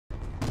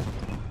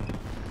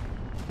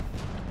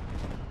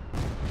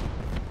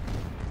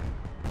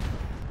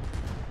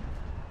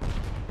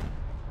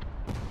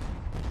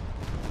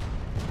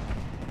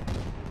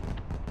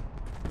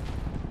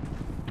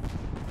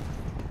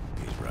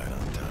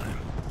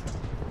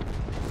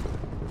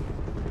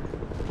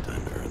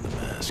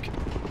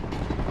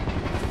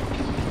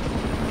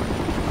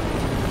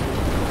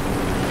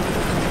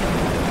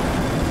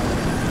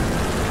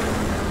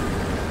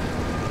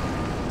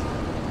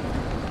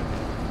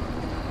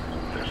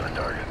on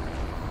target.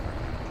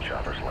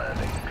 Chopper's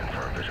landing.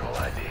 Confirm visual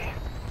ID.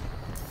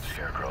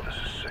 Scarecrow, this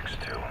is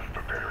 6-2.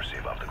 Prepare to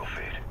receive optical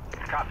feed.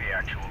 Copy,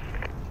 actual.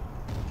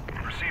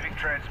 Receiving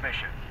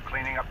transmission.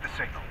 Cleaning up the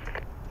signal.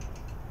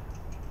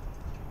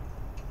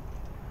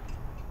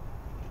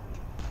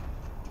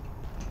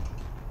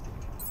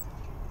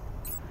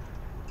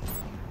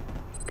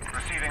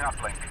 Receiving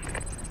uplink.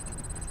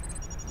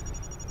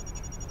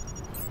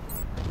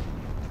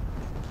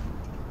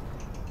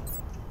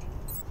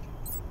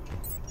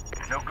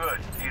 No good.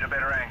 Need a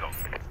better angle.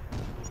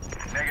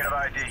 Negative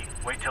ID.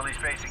 Wait till he's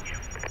facing you.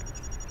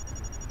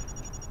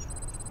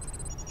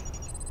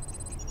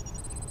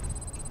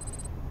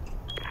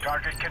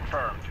 Target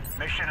confirmed.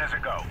 Mission is a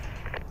go.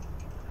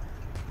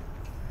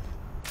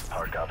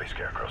 Hard copy,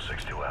 Scarecrow,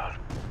 6-2 out.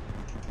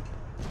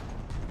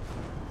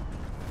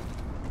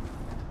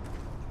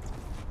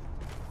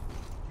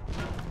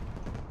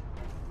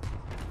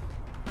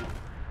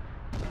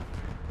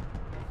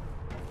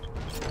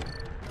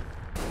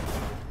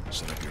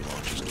 Set up your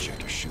launchers and check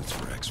your chutes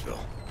for exfil.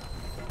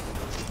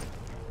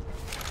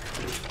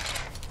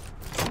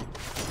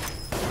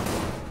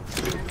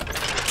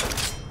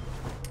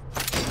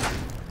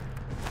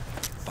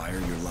 Fire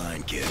your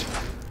line, kid.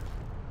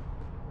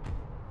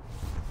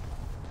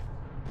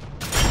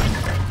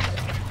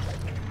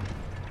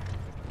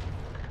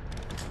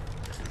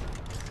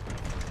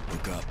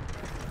 Look up.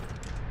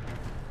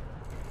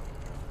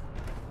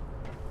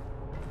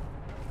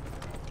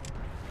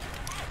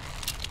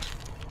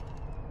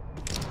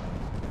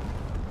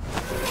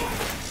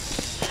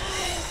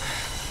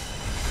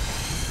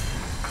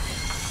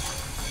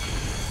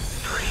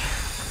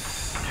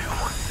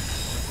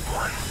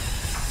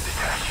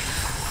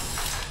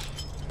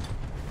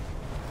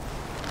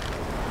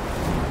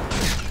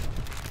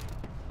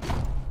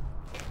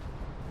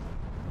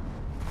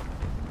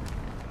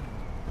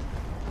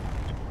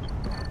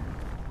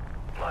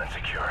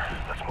 Secure.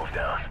 Let's move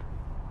down.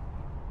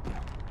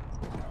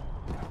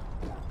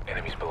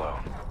 Enemies below.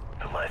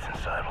 The lights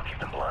inside will keep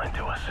them blind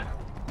to us.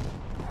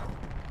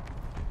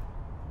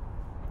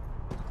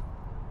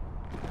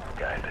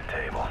 Guy at the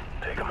table.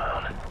 Take him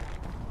out.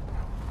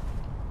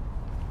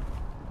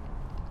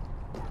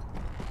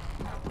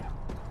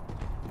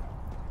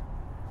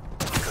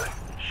 Good.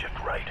 Shift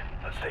right.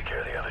 Let's take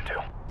care of the other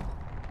two.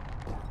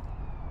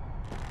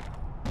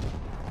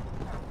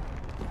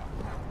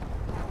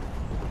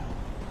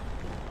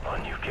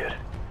 On you, kid.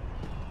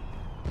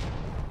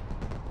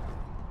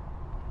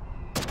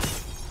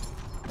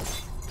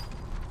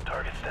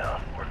 Target's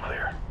down. We're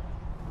clear.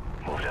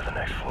 Move to the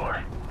next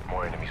floor.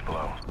 More enemies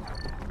below.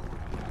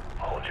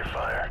 Hold your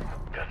fire.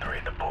 Got 3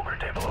 at the poker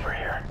table over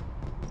here.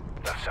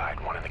 Left side,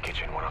 1 in the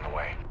kitchen, 1 on the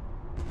way.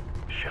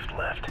 Shift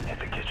left. Hit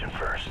the kitchen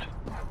first.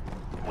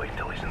 Wait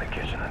till he's in the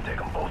kitchen and take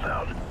them both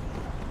out.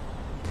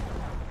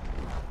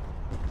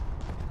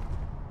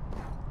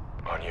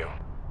 On you.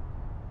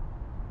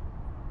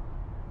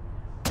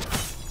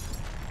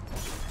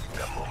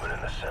 Got movement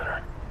in the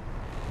center.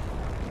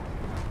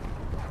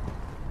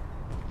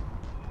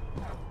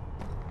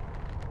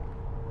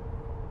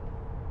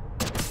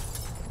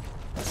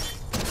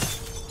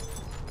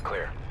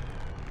 Clear.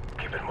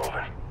 Keep it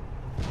moving.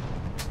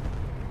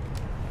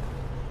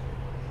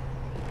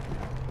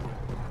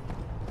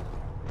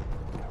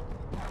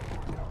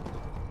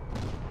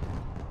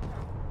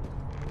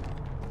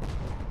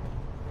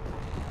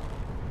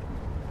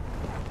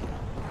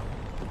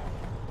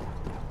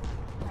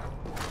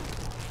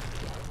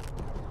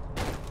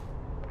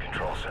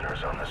 Control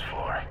center's on this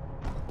floor.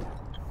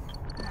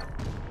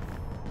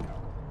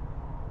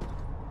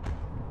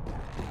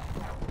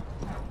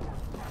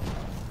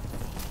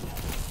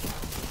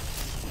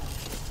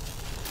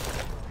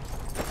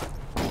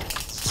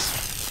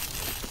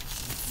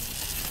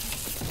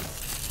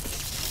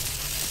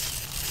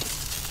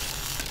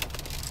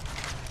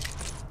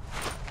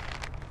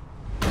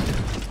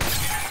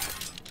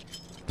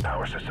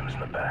 Power system's in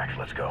the back.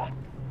 Let's go.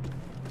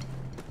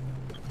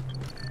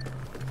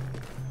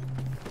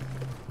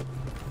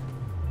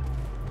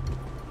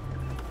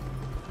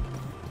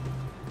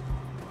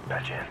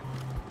 Patch in.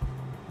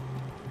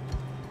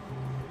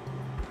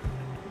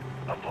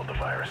 Upload the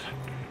virus.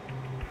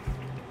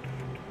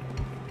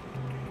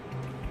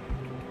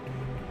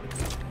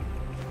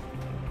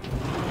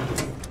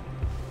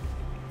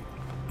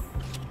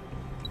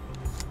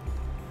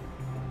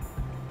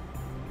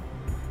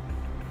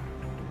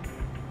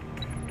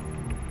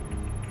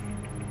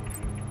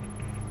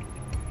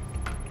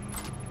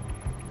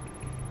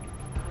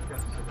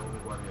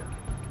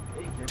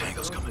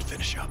 Tango's coming to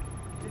finish up.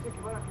 Dice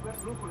que van a jugar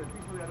truco en el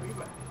piso de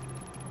arriba.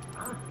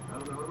 Ah, a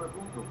lo mejor me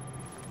apunto.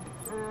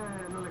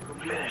 No le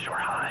conviene. Finish or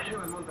hide.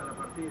 Lleva monta la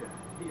partida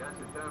y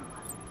hace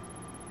trampas.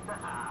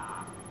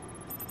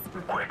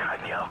 Quick, hide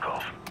in the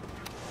alcove.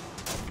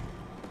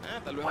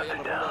 Tal vez vaya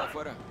la ronda de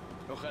afuera.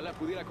 Ojalá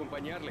pudiera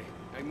acompañarle.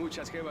 Hay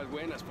muchas jevas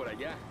buenas por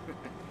allá.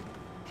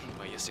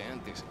 Váyase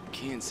antes.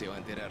 ¿Quién se va a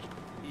enterar?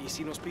 ¿Y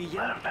si nos Let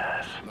pillan? him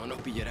pass. No nos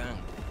pillarán.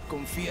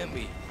 Confía en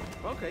mí.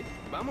 Ok,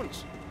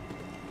 vámonos.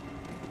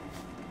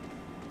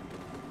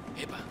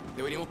 Epa,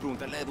 Deberíamos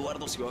preguntarle a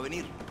Eduardo si va a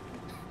venir.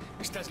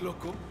 ¿Estás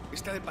loco?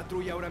 Está de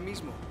patrulla ahora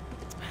mismo.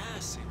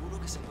 Ah, seguro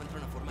que se encuentra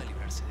una forma de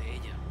librarse de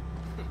ella.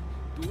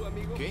 Tú,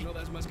 amigo, ¿Qué? no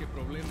das más que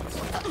problemas.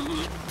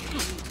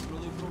 No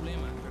doy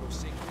problema, pero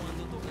sé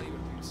cuándo toca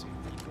divertirse.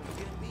 Y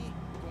confía en mí.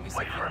 Con ese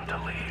Wait for him to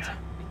leave.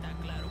 Está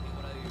claro que es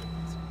hora de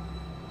divertirse.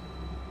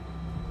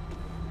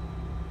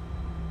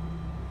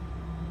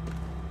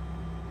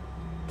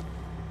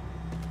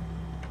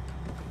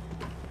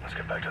 Let's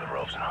get back to the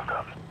ropes and hook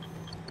up.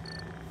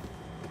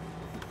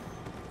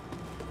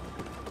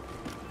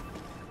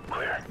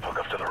 Clear. Hook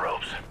up to the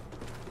ropes.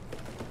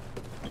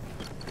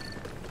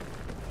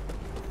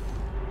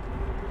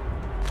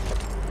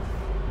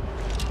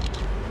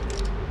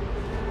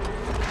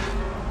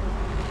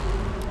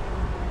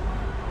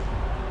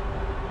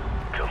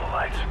 Kill the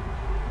lights.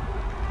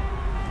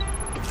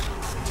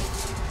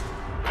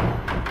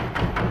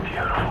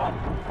 Beautiful.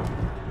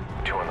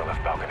 Two on the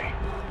left balcony.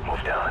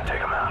 Move down and take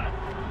them out.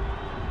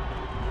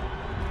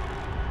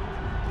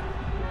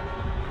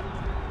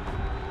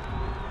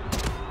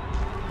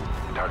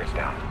 Target's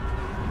down.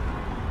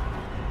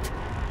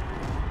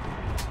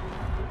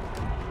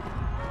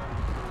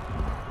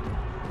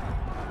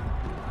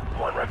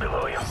 One right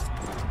below you.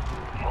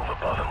 Move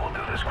above and we'll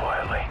do this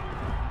quietly.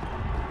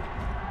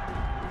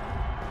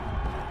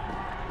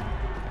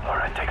 All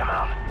right, take him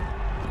out.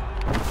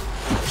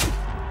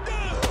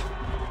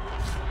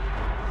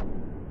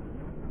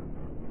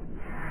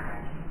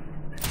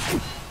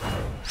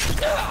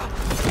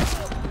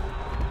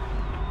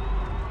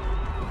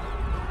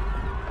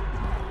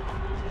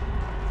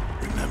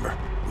 Remember,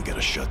 we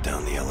gotta shut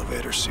down the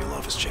elevator, seal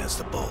off his chance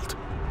to bolt.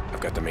 I've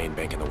got the main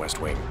bank in the west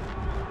wing.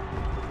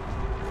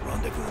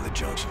 Rendezvous in the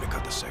junction to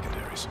cut the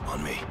secondaries.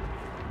 On me.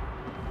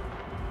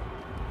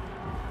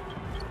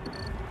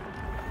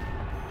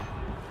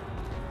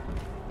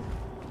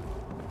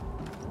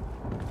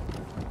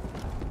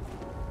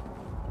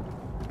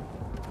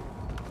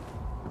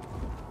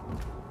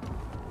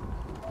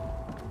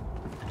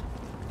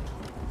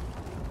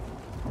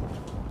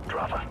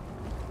 Drop him.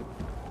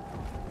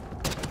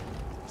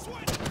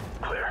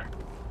 Clear.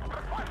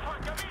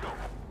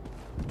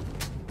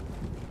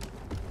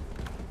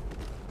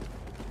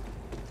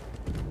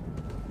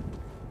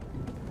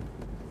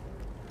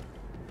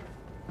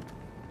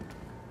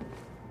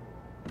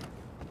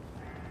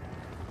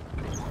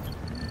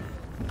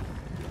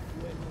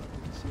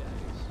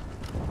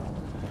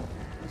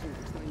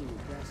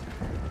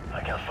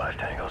 I count 5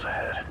 tangos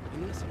ahead.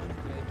 En una semana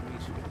que de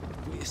permiso,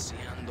 estoy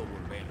deseando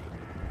volver.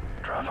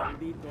 Drop him.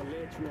 Maldito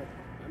Lechmo.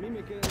 A mí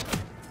me queda...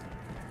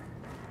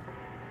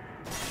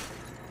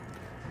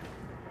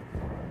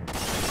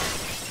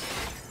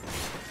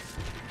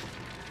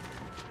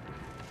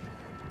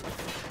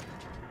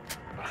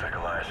 Looks like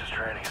Elias's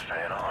training is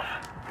paying off.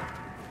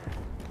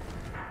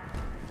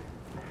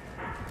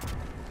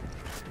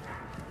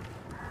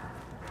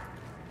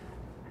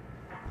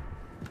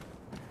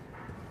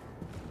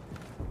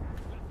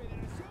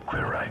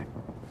 Clear right.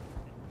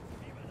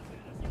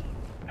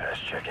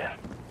 Hash check in.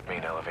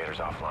 Main elevator's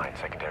offline,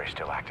 secondary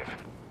still active.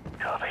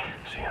 Copy.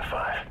 See you in 5.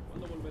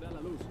 ¿Cuándo volverá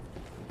la luz?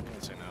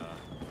 No sé nada.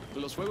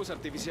 Los fuegos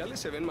artificiales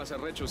se ven más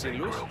arrechos sin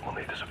Big luz. group will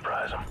need to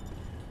surprise them.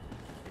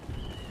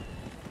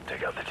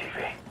 Take out the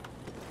TV.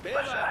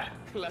 ¡Beba!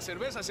 La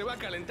cerveza se va a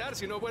calentar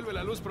si no vuelve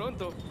la luz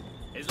pronto.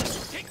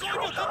 ¿Qué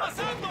coño está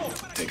pasando?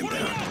 Take him ¡Por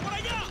down. allá, por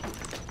allá!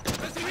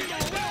 ¡Recibido,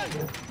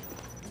 veo!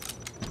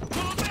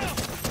 ¡No los veo!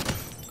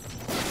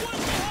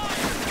 ¿Cuánto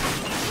hay?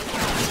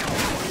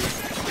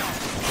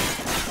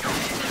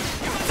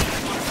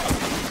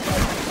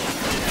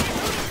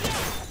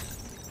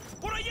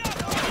 ¡Por allá!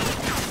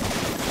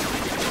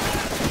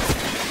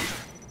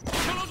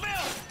 ¡No los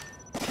veo!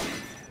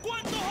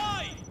 ¿Cuántos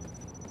hay?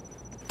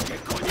 ¿Qué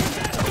coño es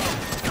esto?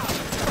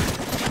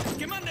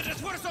 ¡Que manden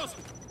refuerzos!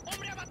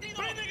 ¡Hombre abatido!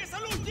 ¡Prenden esa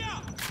luz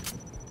ya!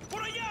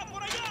 ¡Por allá,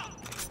 por allá!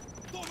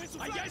 ¡Tomen su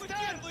flanco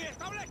izquierdo y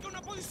establezca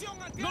una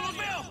posición anti. ¡No los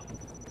veo!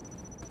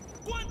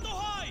 ¿Cuántos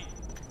hay?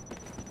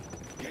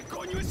 ¿Qué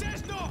coño es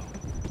esto?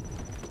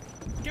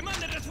 ¡Que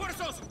manden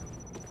refuerzos!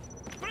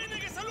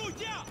 ¡Prenden esa luz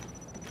ya!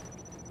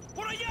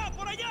 ¡Por allá,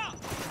 por allá!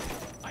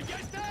 ¡Allá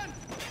están!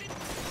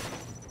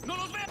 ¡No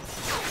los veo!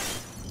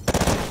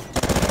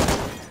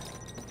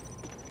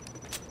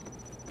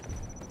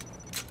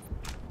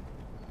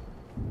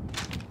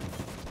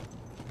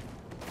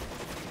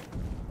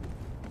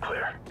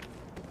 Clear.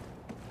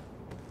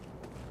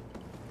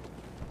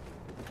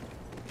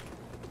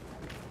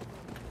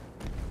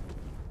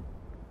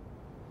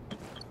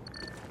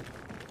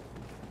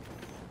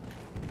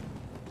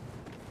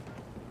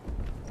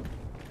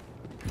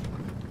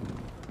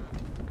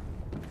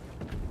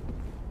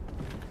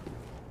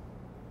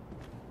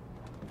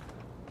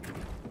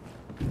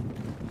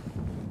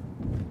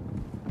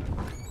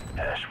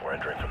 Ash, we're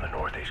entering from the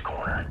northeast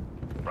corner.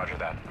 Roger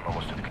that. I'm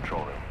almost in the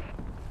control room.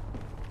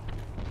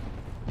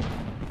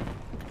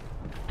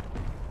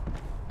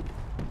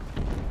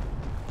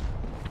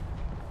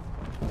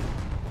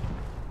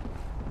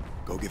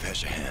 Go give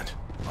Hesh a hand.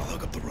 I'll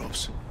hook up the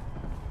ropes.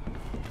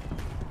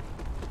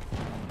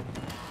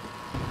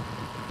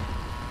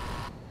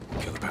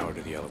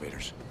 power to the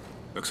elevators.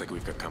 Looks like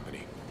we've got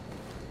company.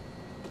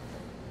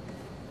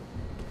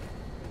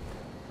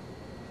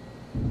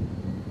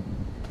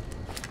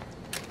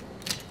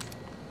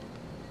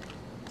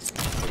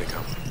 Here they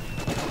come.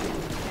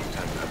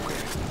 Time to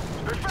upgrade.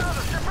 They found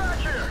us! Get back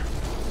here!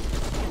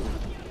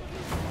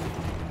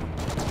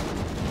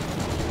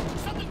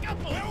 ¡Salta el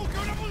campo! ¡Voy a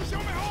buscar una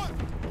posición mejor!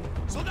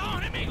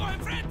 ¡Soldados enemigos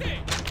enfrente!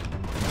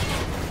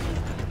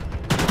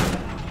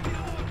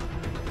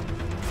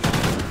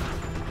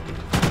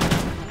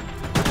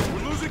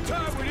 We're losing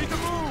time. We need to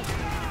move.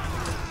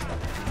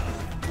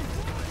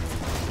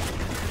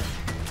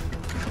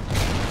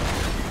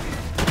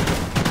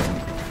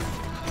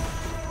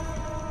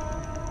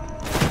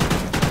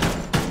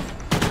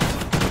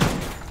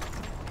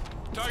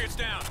 Target's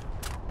down.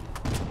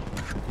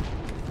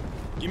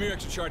 Give me your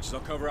extra charges. I'll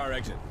cover our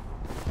exit.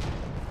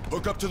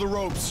 Hook up to the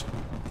ropes.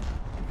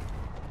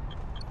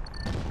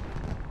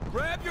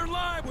 Grab your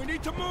line. We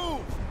need to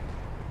move.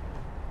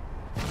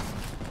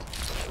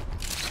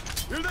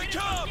 Here they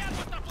come!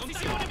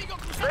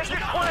 Make it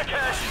quick,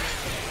 Ash!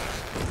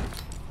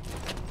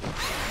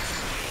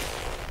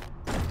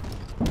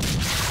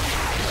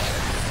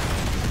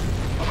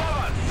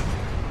 Above us!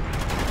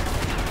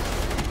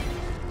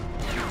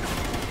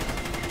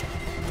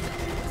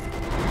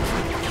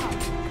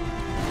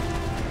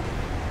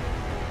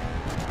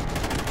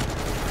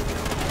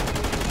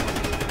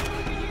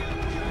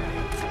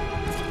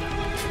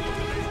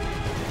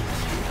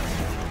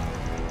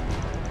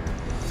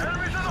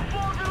 Enemies on the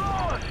floor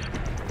below us!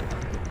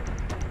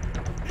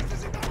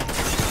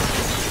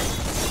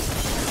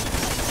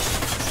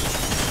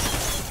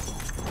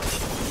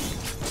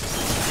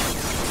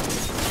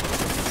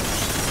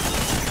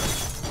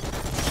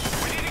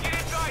 We need to get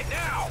inside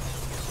now!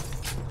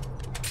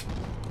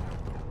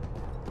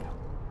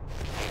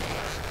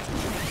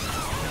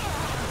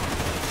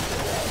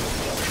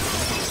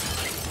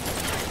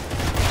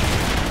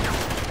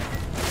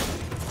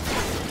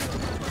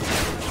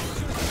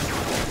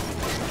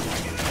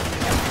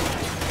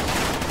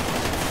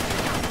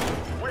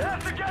 We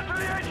have to get to the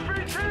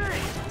HVT!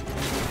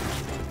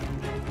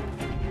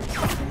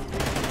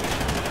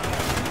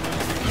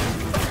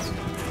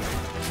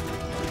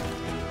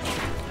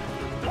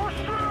 Push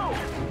through!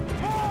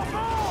 Move,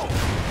 move!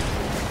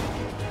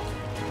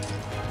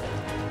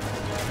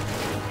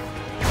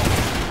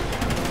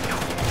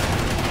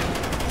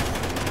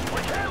 We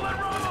can't let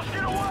Ramos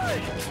get away!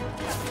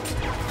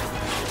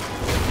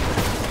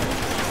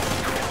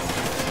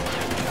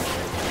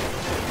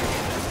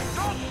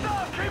 Don't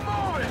stop! Keep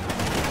moving!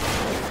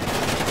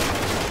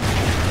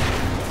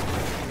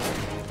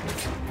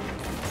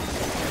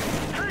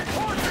 Keep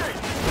pushing!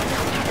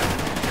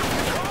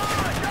 Come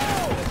on, go!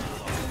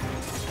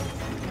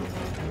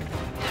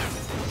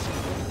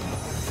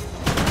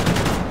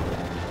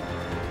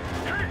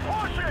 Keep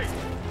pushing!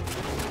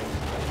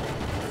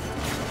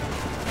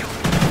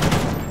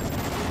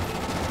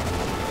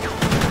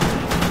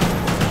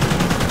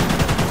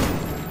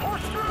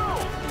 Push through!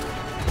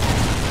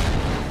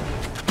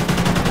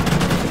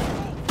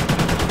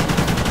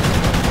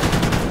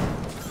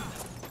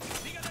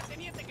 Dígale al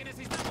teniente que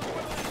necesitamos fuego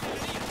de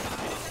artillería.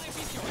 Ese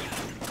edificio.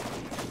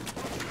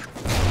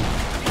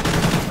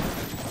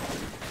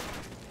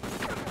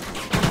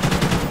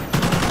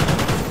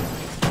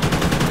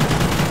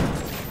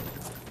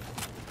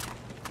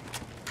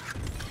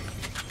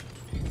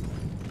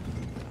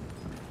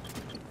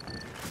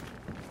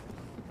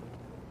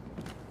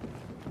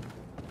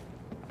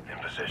 In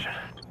position.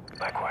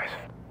 Likewise.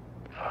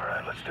 All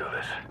right, let's do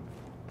this.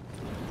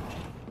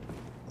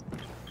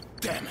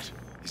 Damn it.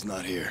 He's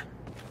not here.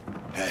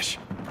 Ash.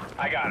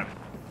 I got him.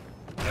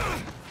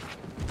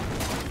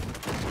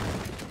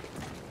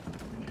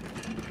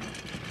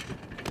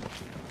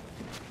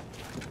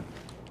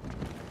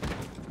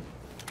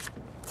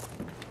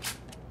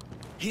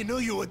 He knew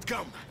you would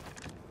come.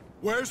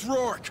 Where's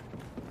Rourke?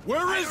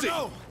 Where is he?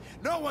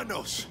 No one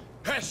knows.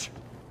 Hesh!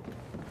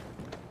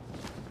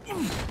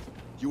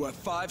 You have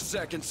 5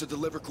 seconds to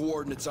deliver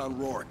coordinates on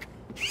Rourke.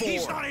 4,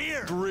 He's not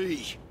here.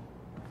 3.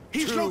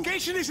 His 2.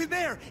 location isn't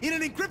there, in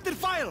an encrypted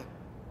file.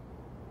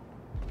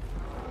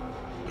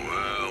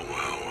 Well.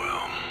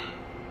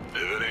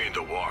 If it ain't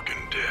the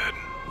Walking Dead.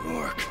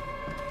 Rourke.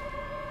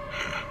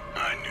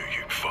 I knew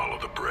you'd follow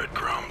the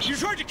breadcrumbs. You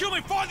tried to kill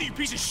my father, you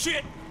piece of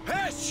shit!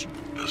 Hesh!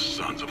 The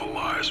sons of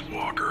Elias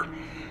Walker.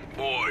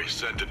 Boy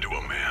sent to do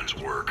a man's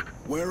work.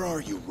 Where are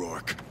you,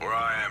 Rourke? Where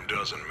I am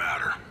doesn't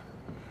matter.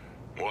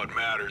 What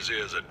matters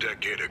is a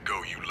decade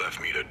ago you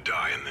left me to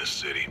die in this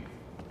city.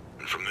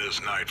 And from this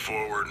night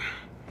forward,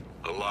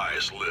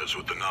 Elias lives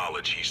with the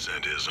knowledge he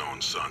sent his own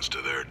sons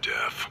to their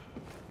death.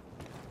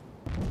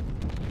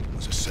 It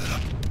was a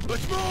setup.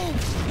 Let's move!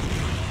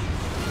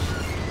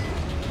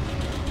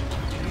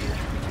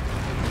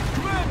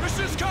 Command,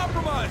 mission's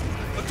compromised!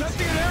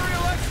 Attempting an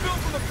aerial exfil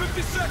from the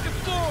 52nd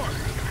floor!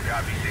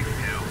 Copy 6-2.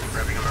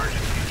 Prepping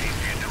emergency team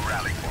into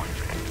rally point.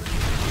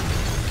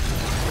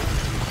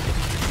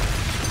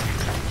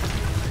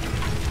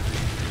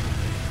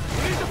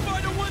 We need to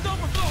find a window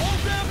before the whole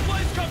damn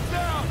place comes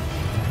down!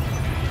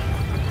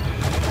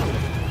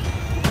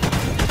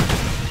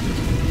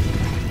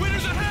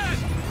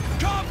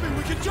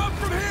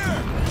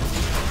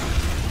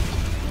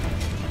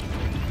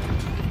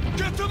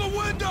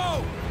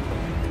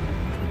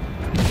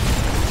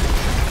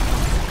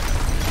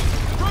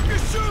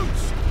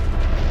 shoots!